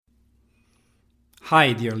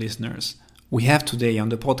Hi, dear listeners. We have today on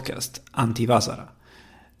the podcast Antti Vasara,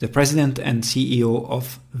 the president and CEO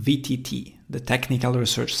of VTT, the Technical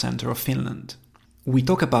Research Center of Finland. We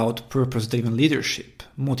talk about purpose-driven leadership,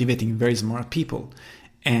 motivating very smart people,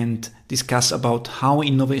 and discuss about how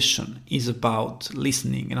innovation is about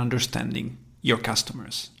listening and understanding your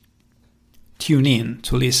customers. Tune in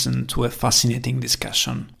to listen to a fascinating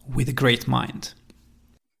discussion with a great mind.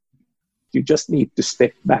 You just need to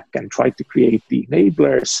step back and try to create the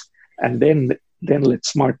enablers, and then let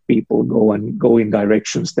smart people go in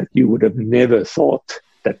directions that you would have never thought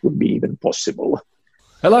that would be even possible.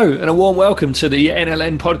 Hello and a warm welcome to the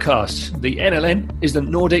NLN podcast. The NLN is the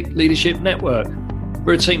Nordic Leadership Network.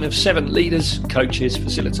 We're a team of 7 leaders, coaches,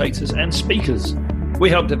 facilitators and speakers. We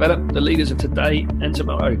help develop the leaders of today and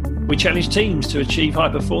tomorrow. We challenge teams to achieve high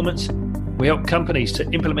performance. We help companies to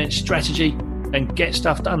implement strategy and get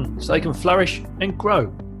stuff done so they can flourish and grow.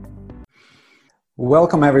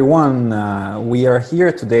 Welcome everyone. We are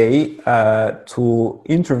here today to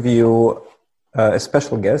interview a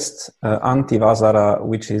special guest, Antti Vasara,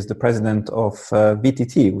 which is the president of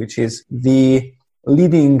VTT, which is the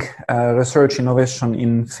leading research innovation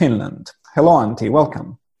in Finland. Hello, Antti.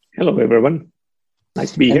 Welcome. Hello, everyone.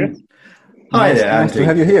 Nice to be here. Hi there, Antti. Nice to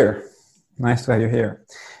have you here. Nice to have you here.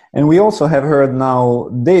 And we also have heard now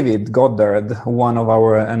David Goddard, one of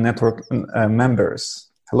our network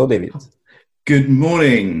members. Hello, David. Good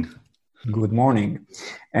morning. Good morning.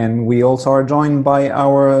 And we also are joined by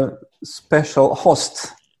our special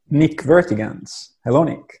host, Nick Vertigans. Hello,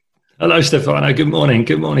 Nick. Hello, Stefano. Good morning.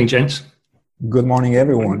 Good morning, gents. Good morning,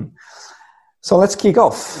 everyone. So let's kick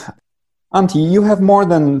off. Antti, you have more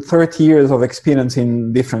than 30 years of experience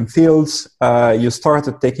in different fields. You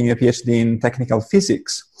started taking a PhD in technical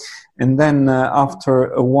physics. And then after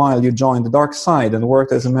a while, you joined the dark side and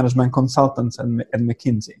worked as a management consultant at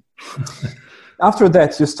McKinsey. After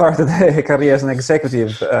that, you started a career as an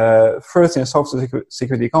executive, first in a software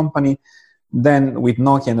security company, then with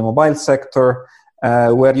Nokia in the mobile sector,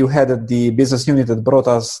 where you headed the business unit that brought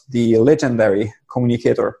us the legendary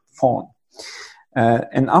communicator phone.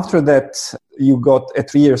 And after that, you got a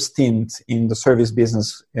 3-year stint in the service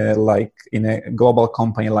business, like in a global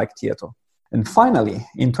company like Tieto. And finally,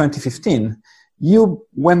 in 2015, you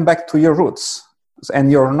went back to your roots,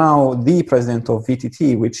 and you're now the president of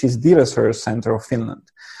VTT, which is the research center of Finland,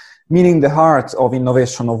 meaning the heart of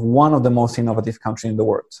innovation of one of the most innovative countries in the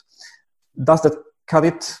world. Does that cut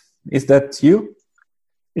it? Is that you?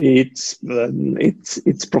 It's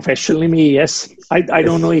professionally me, yes. I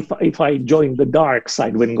don't know if I joined the dark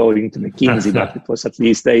side when going to McKinsey, but it was at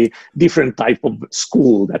least a different type of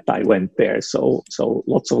school that I went there. So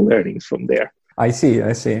lots of learnings from there. I see.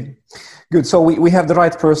 Good. So we have the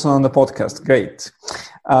right person on the podcast. Great.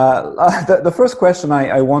 The first question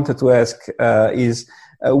I wanted to ask is,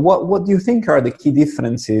 what do you think are the key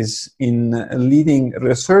differences in leading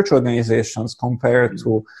research organizations compared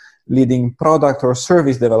to leading product or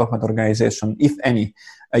service development organization, if any?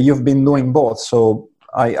 You've been doing both, so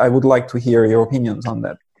I would like to hear your opinions on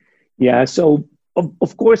that. Yeah, so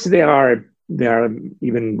of course there are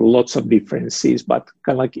even lots of differences, but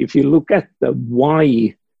kind of like if you look at the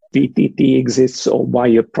why VTT exists or why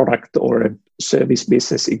a product or a service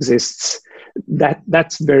business exists,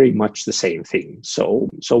 that's very much the same thing. So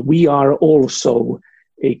we are also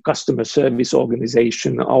a customer service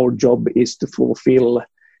organization. Our job is to fulfill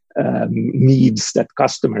needs that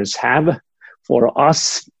customers have. For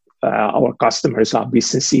us, our customers are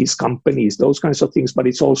businesses, companies, those kinds of things, but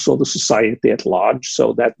it's also the society at large.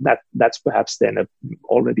 So that's perhaps then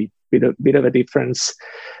already bit of a difference.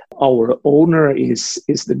 Our owner is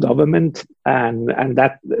the government, and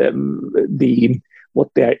that what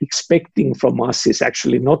they're expecting from us is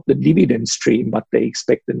actually not the dividend stream, but they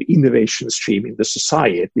expect an innovation stream in the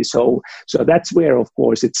society. So that's where, of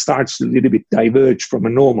course, it starts to a little bit diverge from a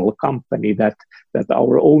normal company, that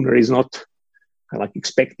our owner is not kind of like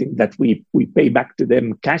expecting that we pay back to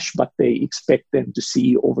them cash, but they expect them to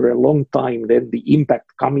see over a long time then the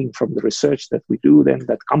impact coming from the research that we do, then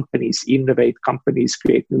that companies innovate, companies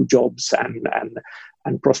create new jobs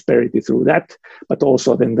and prosperity through that, but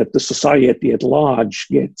also then that the society at large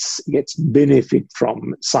gets benefit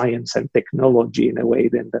from science and technology in a way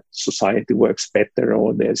then that society works better,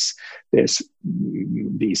 or there's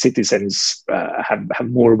the citizens have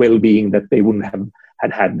more well-being that they wouldn't have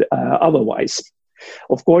had otherwise.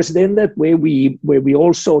 Of course, then that where we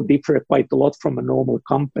also differ quite a lot from a normal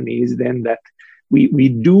company is then that we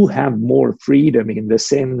do have more freedom in the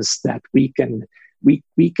sense that we can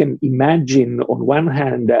imagine on one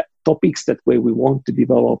hand topics that where we want to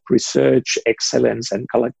develop research excellence and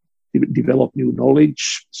develop new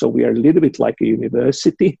knowledge. So we are a little bit like a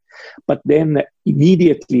university, but then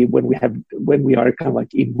immediately when we are kind of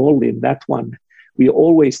like involved in that one, we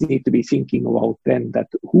always need to be thinking about then that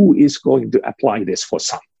who is going to apply this for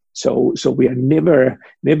some. So we are never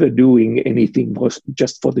doing anything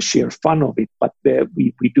just for the sheer fun of it, but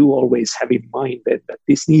we do always have in mind that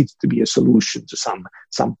this needs to be a solution to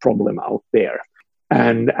some problem out there.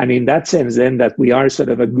 And in that sense, then that we are sort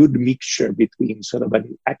of a good mixture between sort of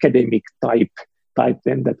an academic type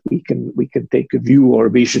then that we can take a view or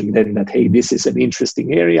vision then that, hey, this is an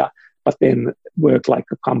interesting area, but then work like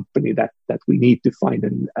a company that we need to find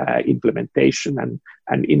an implementation,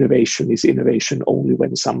 and innovation is innovation only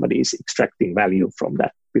when somebody is extracting value from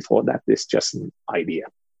that. Before that, it's just an idea.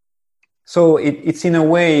 So it's in a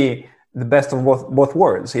way the best of both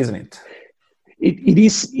worlds, isn't it? It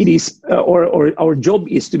is, or our job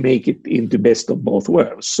is to make it into best of both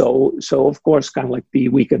worlds. So of course, kind of like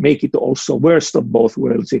we can make it also worst of both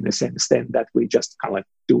worlds in a sense then that we just kind of like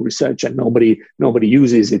do research and nobody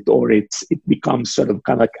uses it, or it becomes sort of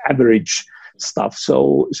kind of like average stuff.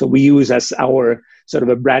 So we use as our sort of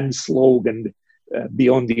a brand slogan,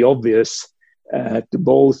 beyond the obvious, to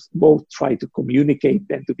both try to communicate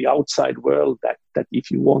then to the outside world that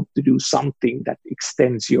if you want to do something that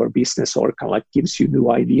extends your business or kind of like gives you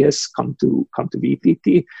new ideas, come to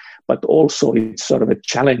VTT. But also it's sort of a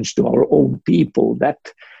challenge to our own people that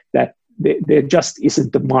there just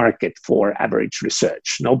isn't a market for average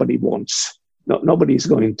research. Nobody is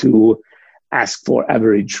going to ask for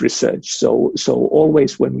average research. So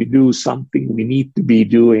always when we do something, we need to be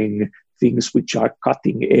doing things which are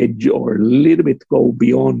cutting edge or a little bit go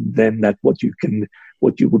beyond than that what you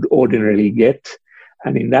would ordinarily get.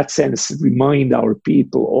 And in that sense, remind our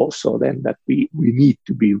people also then that we need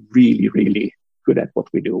to be really, really good at what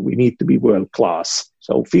we do. We need to be world class.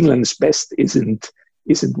 So Finland's best isn't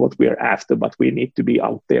what we are after, but we need to be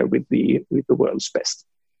out there with the world's best.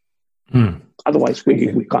 Otherwise,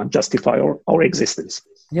 we can't justify our existence.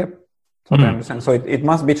 Yep. Totally understand. So it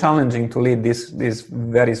must be challenging to lead these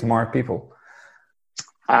very smart people.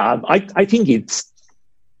 I think it's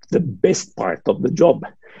the best part of the job,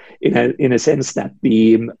 in a sense that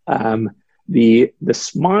the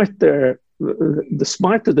smarter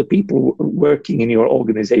the people working in your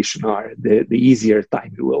organization are, the easier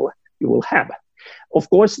time you will have. Of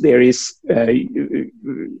course, there is kind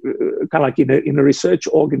of like in a research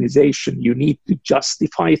organization, you need to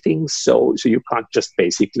justify things. So you can't just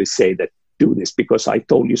basically say that do this because I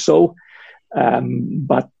told you so.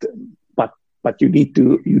 But you need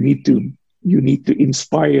to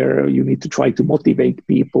inspire. You need to try to motivate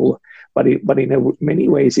people. But in many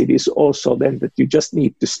ways, it is also then that you just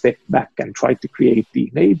need to step back and try to create the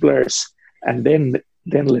enablers, and then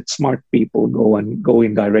let smart people go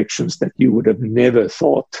in directions that you would have never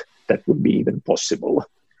thought that would be even possible.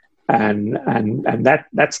 And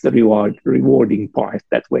that's the rewarding part,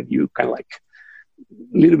 that when you kind of like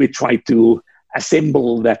a little bit try to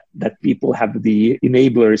assemble that people have the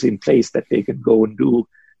enablers in place that they can go and do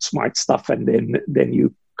smart stuff, and then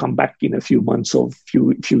you come back in a few months or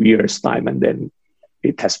few years time, and then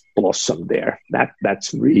it has blossomed there.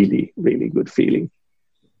 That's really, really good feeling.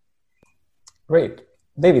 Great.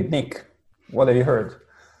 David, Nick, what have you heard?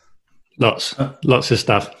 Lots of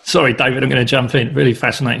stuff. Sorry, David, I'm going to jump in. Really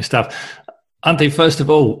fascinating stuff. Antti, first of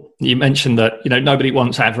all, you mentioned that nobody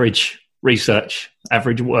wants average research,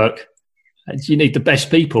 average work. You need the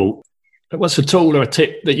best people. What's a tool or a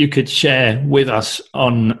tip that you could share with us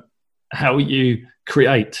on how you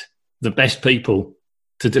create the best people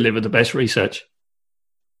to deliver the best research?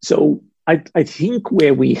 So I think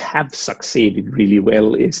where we have succeeded really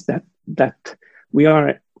well is that we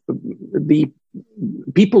are the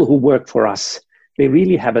people who work for us. They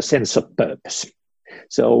really have a sense of purpose.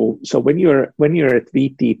 So when you're at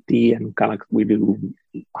VTT and kind of like we do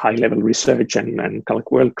high level research and kind of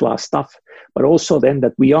like world class stuff, but also then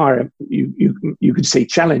that we are you could say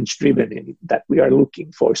challenge driven, in that we are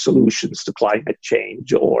looking for solutions to climate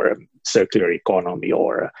change or circular economy,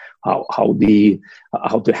 or how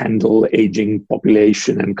to handle aging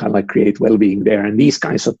population and kind of like create well-being there, and these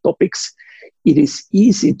kinds of topics. It is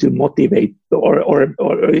easy to motivate, or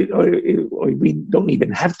we don't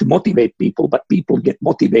even have to motivate people, but people get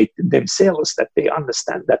motivated themselves, that they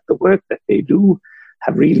understand that the work that they do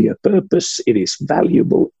have really a purpose. It is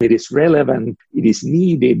valuable, it is relevant, it is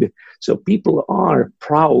needed. So people are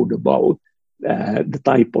proud about the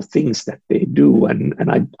type of things that they do. And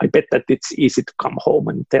I bet that it's easy to come home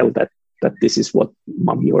and tell that this is what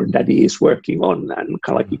mommy or daddy is working on, and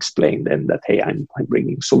kind of like explain then that, hey, I'm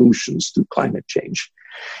bringing solutions to climate change.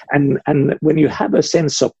 And when you have a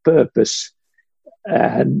sense of purpose,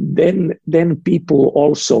 then people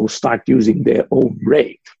also start using their own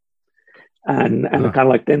brain. And kind of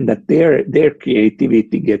like then that their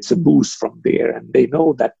creativity gets a boost from there, and they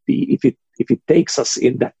know that if it takes us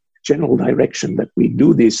in that general direction that we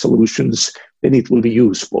do these solutions, then it will be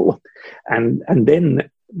useful, and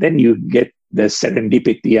then you get the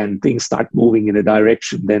serendipity and things start moving in a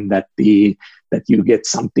direction then that you get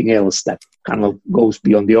something else that kind of goes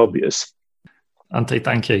beyond the obvious. Antti,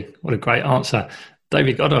 thank you. What a great answer.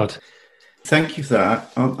 David Goddard. Thank you for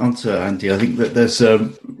that answer, Antti. I think that there's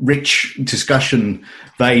a rich discussion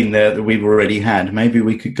vein there that we've already had. Maybe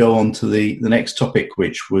we could go on to the next topic,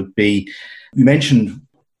 which would be, you mentioned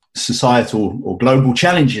societal or global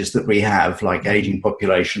challenges that we have, like aging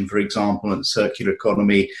population, for example, and circular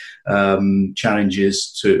economy,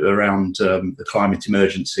 challenges around the climate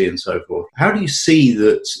emergency and so forth. How do you see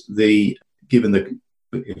that given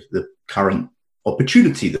the current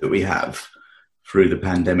opportunity that we have through the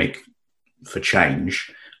pandemic for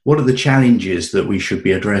change, what are the challenges that we should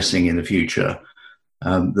be addressing in the future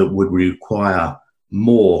that would require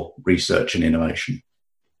more research and innovation?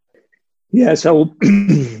 Yeah, so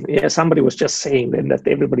somebody was just saying then that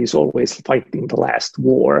everybody's always fighting the last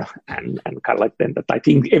war, and kind of like then that I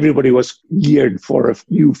think everybody was geared for a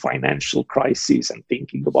new financial crisis and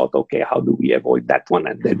thinking about, okay, how do we avoid that one?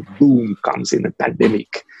 And then boom, comes in a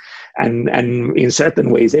pandemic. And in certain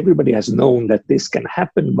ways, everybody has known that this can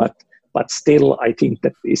happen, but still, I think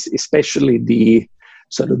that especially the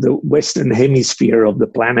sort of the Western hemisphere of the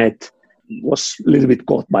planet was a little bit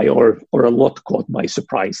caught by, or a lot caught by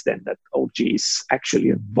surprise then that, oh geez, actually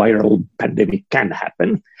a viral pandemic can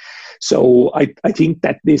happen. So I think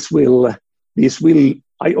that this will,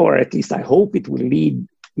 or at least I hope it will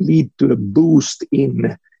lead to a boost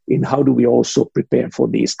in how do we also prepare for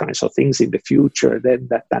these kinds of things in the future, then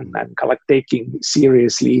and kind of like taking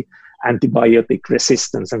seriously antibiotic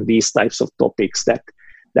resistance and these types of topics that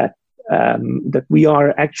we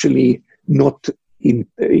are actually not in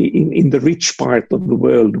the rich part of the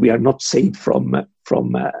world. We are not safe from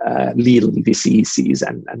lethal diseases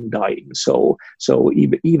and dying. So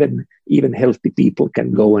even healthy people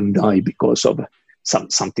can go and die because of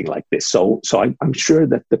something like this. So I'm sure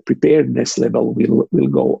that the preparedness level will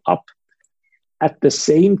go up. At the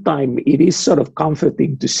same time, it is sort of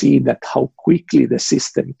comforting to see that how quickly the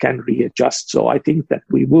system can readjust. So I think that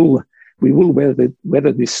we will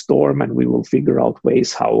weather this storm, and we will figure out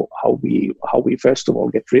ways how we first of all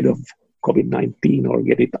get rid of COVID-19 or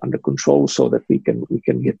get it under control so that we can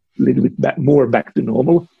get a little bit more back to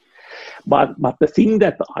normal. But the thing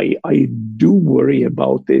that I do worry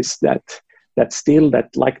about is that still that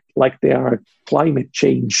like there are climate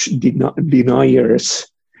change deniers.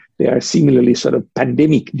 They are similarly sort of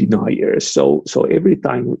pandemic deniers. So every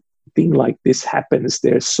time thing like this happens,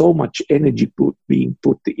 there's so much energy being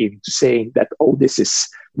put into saying that, oh, this is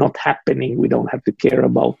not happening, we don't have to care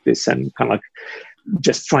about this, and kind of like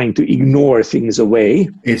just trying to ignore things away.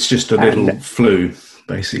 It's just a little flu,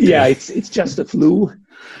 basically. Yeah, it's just a flu.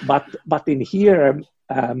 But in here,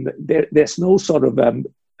 there's no sort of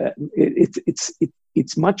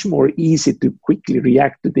it's much more easy to quickly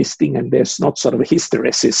react to this thing, and there's not sort of a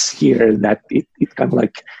hysteresis here that it kind of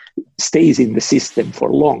like stays in the system for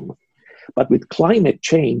long. But with climate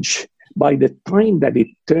change, by the time that it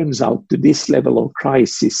turns out to this level of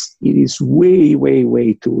crisis, it is way, way,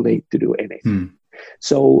 way too late to do anything.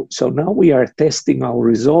 So now we are testing our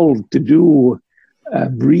resolve to do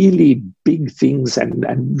really big things and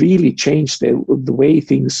really change the way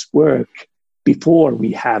things work before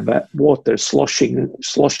we have water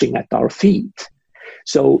sloshing at our feet.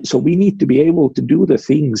 So we need to be able to do the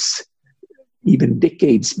things even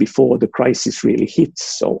decades before the crisis really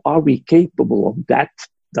hits. So are we capable of that?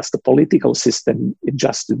 Does the political system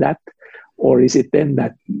adjust to that? Or is it then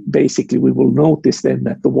that basically we will notice then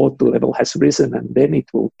that the water level has risen, and then it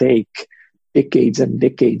will take decades and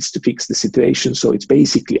decades to fix the situation. So it's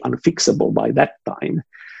basically unfixable by that time.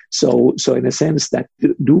 So in a sense, that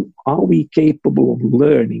are we capable of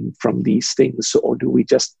learning from these things, or do we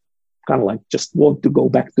just kind of like just want to go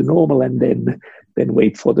back to normal and then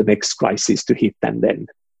wait for the next crisis to hit, and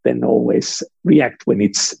then always react when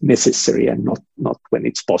it's necessary and not when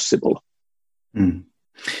it's possible?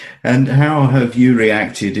 And how have you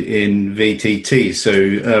reacted in VTT?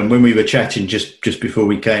 So when we were chatting just before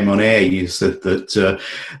we came on air, you said that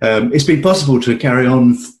it's been possible to carry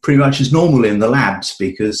on pretty much as normal in the labs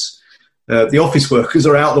because the office workers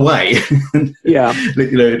are out of the way. Yeah,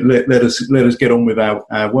 let us get on with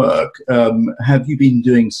our work. Have you been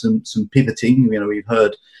doing some pivoting? We've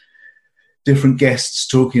heard different guests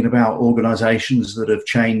talking about organisations that have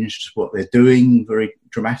changed what they're doing very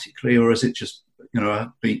dramatically, or is it just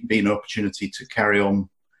be an opportunity to carry on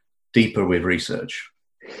deeper with research?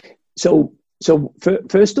 So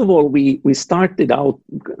first of all, we started out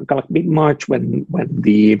kind of mid-March when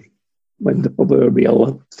the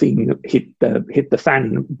proverbial thing hit the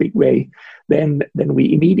fan big way. Then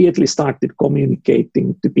we immediately started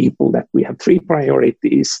communicating to people that we have three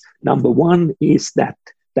priorities. Number one is that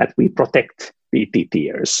we protect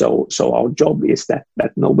VTTers. So our job is that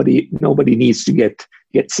nobody needs to get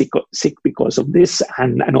sick because of this,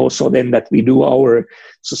 and also then that we do our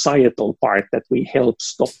societal part, that we help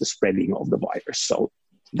stop the spreading of the virus. So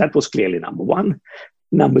that was clearly number one.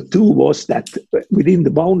 Number two was that within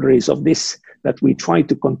the boundaries of this, that we try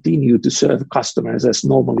to continue to serve customers as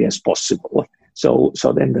normally as possible. So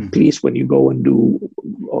then that please, when you go and do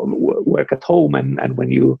work at home and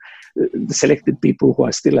when you the selected people who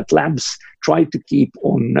are still at labs, try to keep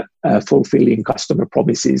on fulfilling customer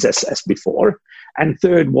promises as before. And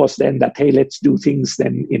third was then that, hey, let's do things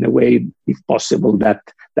then in a way, if possible, that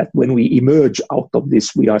when we emerge out of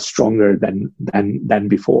this, we are stronger than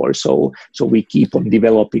before. So we keep on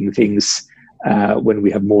developing things when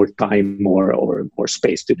we have more time or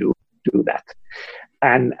space to do that.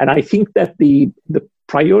 And I think that the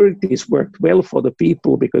priorities worked well for the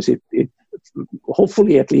people, because it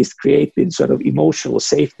hopefully at least created sort of emotional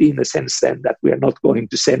safety, in the sense then that we are not going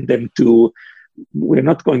to send them to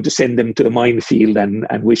a minefield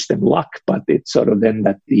and wish them luck, but it's sort of then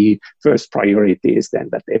that the first priority is then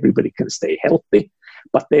that everybody can stay healthy,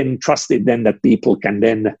 but then trusted then that people can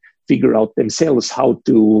then figure out themselves how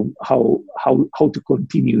to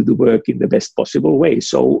continue the work in the best possible way.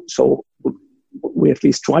 So we at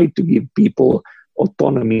least try to give people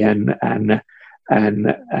autonomy and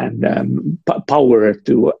power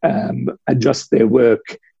to adjust their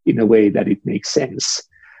work in a way that it makes sense,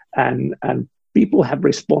 and people have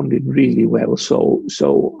responded really well. So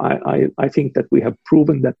I think that we have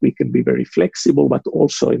proven that we can be very flexible, but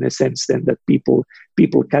also in a sense then that people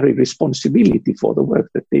carry responsibility for the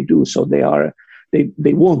work that they do. So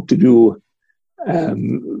they want to do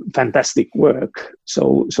fantastic work.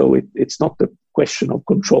 So it's not a question of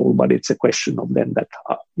control, but it's a question of then that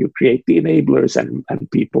you create the enablers and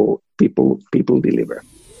people deliver.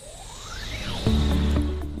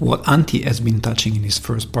 What Antti has been touching in his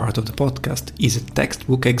first part of the podcast is a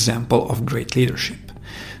textbook example of great leadership.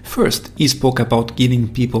 First, he spoke about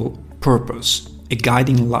giving people purpose, a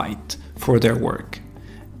guiding light for their work.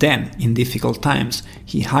 Then, in difficult times,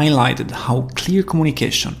 he highlighted how clear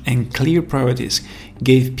communication and clear priorities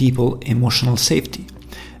gave people emotional safety.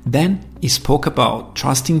 Then, he spoke about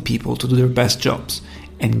trusting people to do their best jobs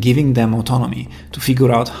and giving them autonomy to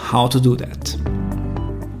figure out how to do that.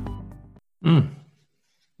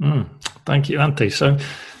 Thank you, Antti. So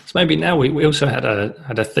maybe now we also had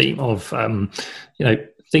a theme of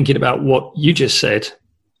thinking about what you just said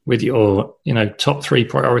with your top three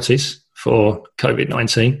priorities for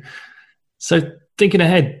COVID-19. So thinking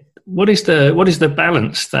ahead, what is the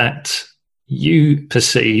balance that you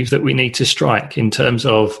perceive that we need to strike in terms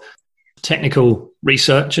of technical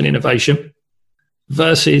research and innovation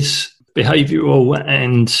versus behavioral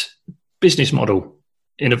and business model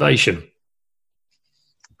innovation?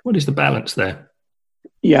 What is the balance there?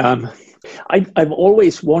 Yeah, I've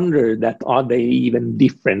always wondered that are they even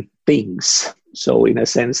different things? So in a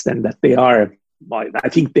sense then that they are, I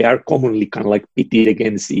think they are commonly kind of like pitted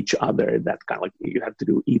against each other, that kind of like you have to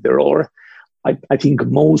do either or. I think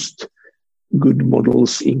most good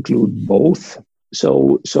models include both.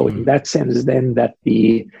 So in that sense then that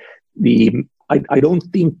I don't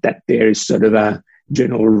think that there is sort of a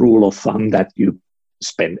general rule of thumb that you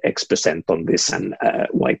spend X% on this and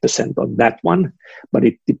Y% on that one, but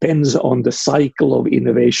it depends on the cycle of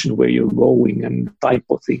innovation where you're going and the type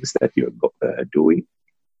of things that you're doing.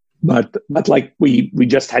 But like we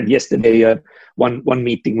just had yesterday one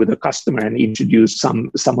meeting with a customer and introduced some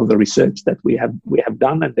of the research that we have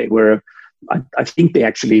done, and they were, I think they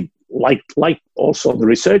actually liked also the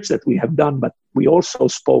research that we have done, but we also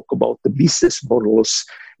spoke about the business models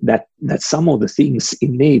that some of the things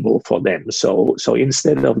enable for them. So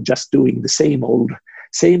instead of just doing the same old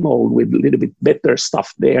with a little bit better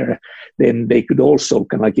stuff there, then they could also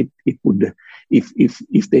kind of like it would,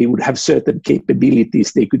 if they would have certain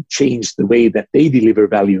capabilities, they could change the way that they deliver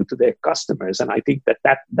value to their customers. And I think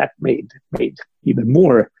that made even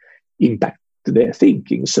more impact to their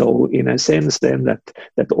thinking. So in a sense then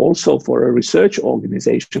that also for a research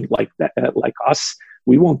organization like us,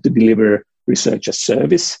 we want to deliver research as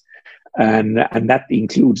service, and that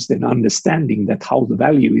includes then understanding that how the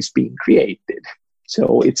value is being created.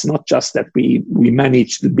 So it's not just that we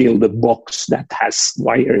manage to build a box that has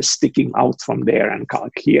wires sticking out from there and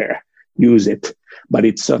here, use it. but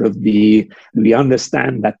it's sort of we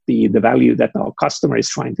understand that the value that our customer is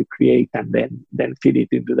trying to create, and then fit it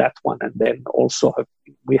into that one. And then also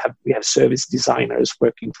we have service designers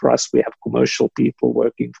working for us. We have commercial people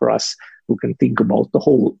working for us who can think about the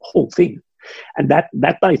whole thing. And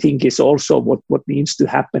that I think is also what needs to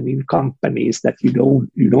happen in companies, that you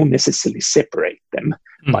don't necessarily separate them,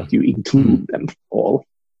 but you include them all.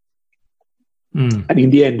 And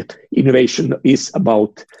in the end, innovation is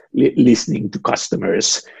about listening to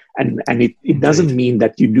customers, and it doesn't mean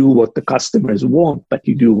that you do what the customers want, but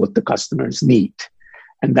you do what the customers need,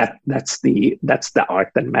 and that's the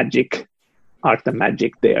art and magic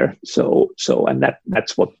there. So and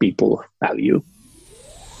that's what people value.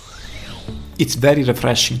 It's very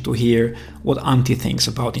refreshing to hear what Antti thinks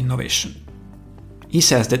about innovation. He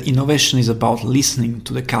says that innovation is about listening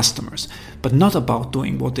to the customers, but not about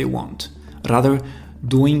doing what they want. Rather,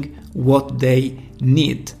 doing what they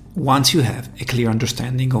need once you have a clear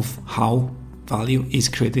understanding of how value is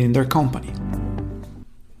created in their company.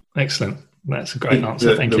 Excellent. That's a great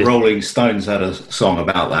answer. Thank you. The Rolling Stones had a song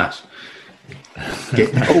about that.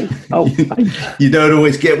 You don't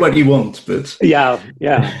always get what you want, but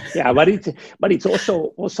but it's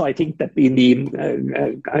also I think that in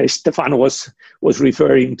the Stefan was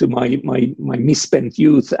referring to my misspent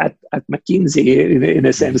youth at McKinsey in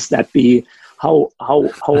a sense, that how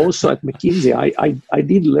also at McKinsey I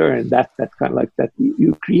did learn that kind of like that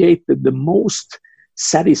you created the most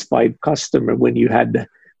satisfied customer when you had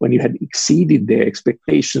exceeded their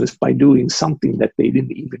expectations by doing something that they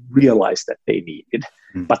didn't even realize that they needed.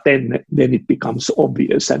 But then it becomes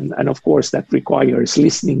obvious. And of course, that requires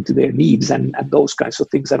listening to their needs and those kinds of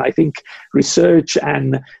things. And I think research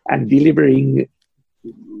and delivering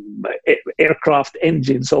aircraft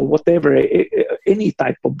engines or whatever, any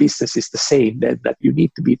type of business is the same, that you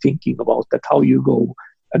need to be thinking about that, how you go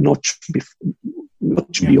a notch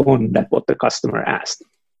beyond that what the customer asked.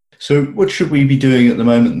 So what should we be doing at the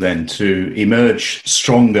moment then to emerge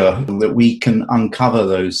stronger, that we can uncover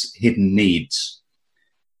those hidden needs?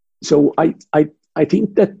 So I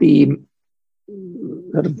think that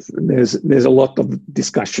there's a lot of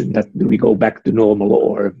discussion that do we go back to normal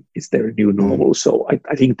or is there a new normal? So I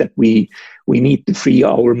think that we need to free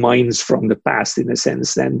our minds from the past, in a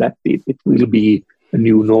sense, and that it will be a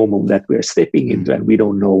new normal that we're stepping into, and we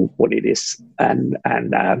don't know what it is. And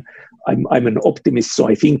I'm an optimist, so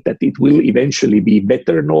I think that it will eventually be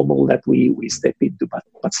better normal that we step into,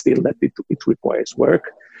 but still that it requires work.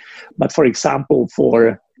 But for example,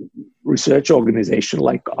 for research organization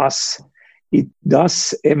like us, it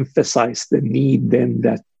does emphasize the need then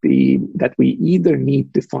that we either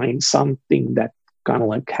need to find something that kind of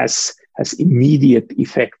like has immediate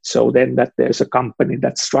effect. So then that there's a company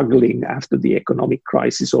that's struggling after the economic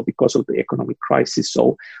crisis or because of the economic crisis.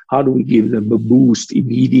 So how do we give them a boost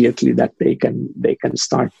immediately that they can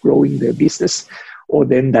start growing their business? Or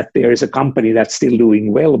then that there is a company that's still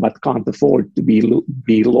doing well but can't afford to be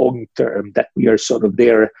long term, that we are sort of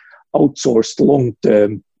there outsourced long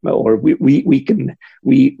term, or we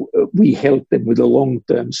help them with the long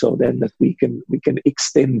term, so then that we can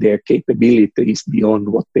extend their capabilities beyond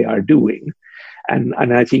what they are doing. And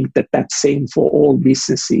I think that's same for all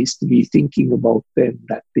businesses, to be thinking about them,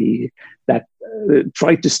 that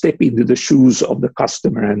try to step into the shoes of the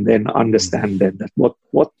customer and then understand then that what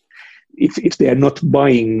if they are not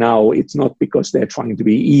buying now, it's not because they're trying to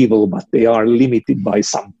be evil, but they are limited by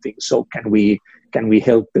something. So can we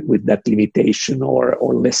help them with that limitation or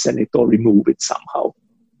lessen it or remove it somehow?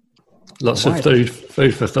 Lots of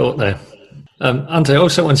food for thought there. Antti, I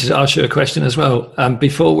also wanted to ask you a question as well.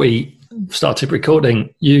 Before we started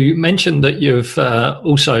recording, you mentioned that you've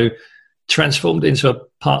also transformed into a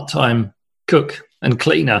part-time cook and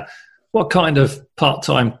cleaner. What kind of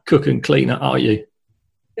part-time cook and cleaner are you?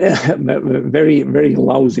 Very, very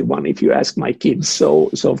lousy one, if you ask my kids. So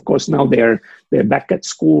of course now they're back at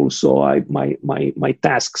school, so my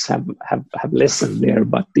tasks have lessened there.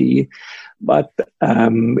 But it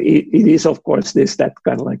is of course this, that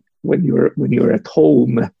kind of like when you're at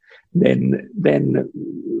home, then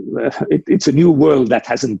it's a new world that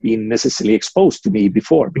hasn't been necessarily exposed to me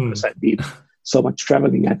before, because I've been so much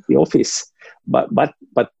traveling at the office. But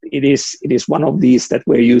it is one of these that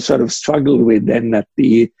where you sort of struggle with then that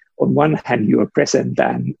on one hand you're present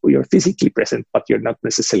and you're physically present, but you're not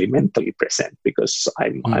necessarily mentally present, because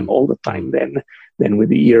I'm all the time then with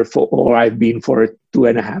the earphone, or I've been for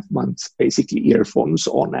 2.5 months basically earphones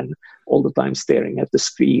on and all the time staring at the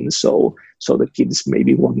screen. So the kids may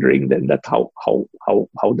be wondering then that how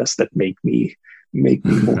does that make me make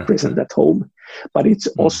me more present at home. But it's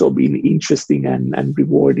also been interesting and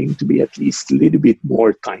rewarding to be at least a little bit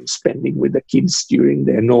more time spending with the kids during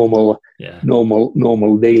their normal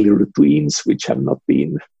daily routines, which have not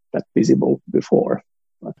been that visible before.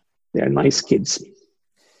 But they're nice kids.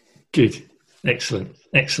 Good. Excellent.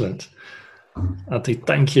 Antti,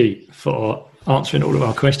 thank you for answering all of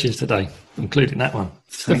our questions today, including that one.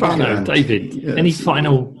 Stefano, David, any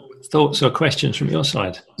final thoughts or questions from your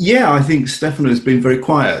side? Yeah, I think Stefano has been very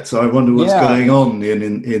quiet. So I wonder what's going on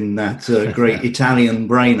in that great Italian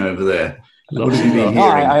brain over there. What have you been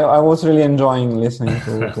hearing? I was really enjoying listening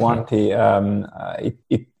to Antti.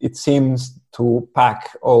 It seems to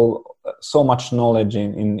pack so much knowledge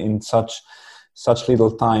in such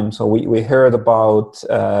little time. So we heard about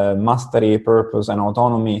mastery, purpose, and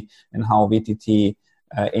autonomy, and how VTT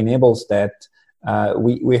enables that.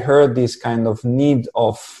 We heard this kind of need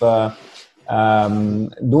of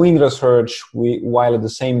doing research while at the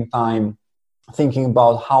same time thinking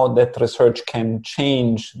about how that research can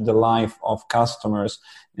change the life of customers.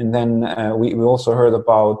 And then we also heard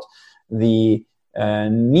about the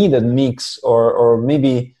needed mix or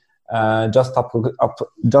maybe just a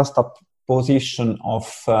position of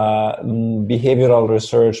behavioral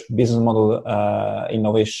research, business model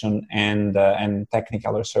innovation, and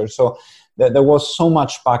technical research. So there was so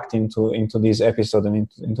much packed into this episode and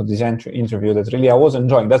into this interview that really I was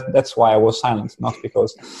enjoying. That's why I was silent, not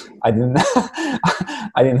because I didn't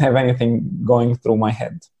I didn't have anything going through my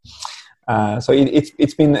head. So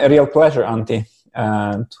it's been a real pleasure, Antti,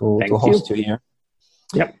 to host you here.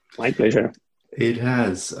 Yep, my pleasure. It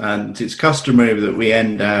has, and it's customary that we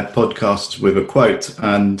end our podcast with a quote,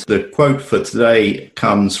 and the quote for today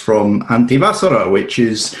comes from Antti Vasara, which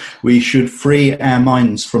is, "We should free our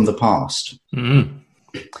minds from the past."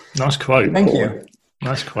 Nice quote. Thank you.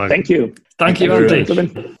 Nice quote. Thank you. Thank you,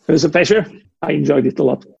 Antti. It was a pleasure. I enjoyed it a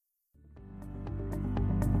lot.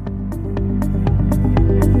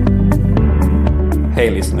 Hey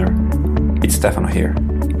listener, it's Stefano here.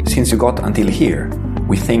 Since you got until here,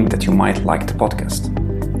 we think that you might like the podcast.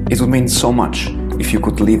 It would mean so much if you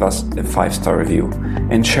could leave us a 5-star review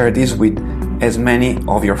and share this with as many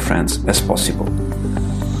of your friends as possible.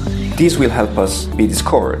 This will help us be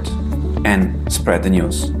discovered and spread the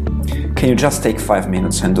news. Can you just take 5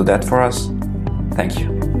 minutes and do that for us? Thank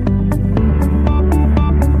you.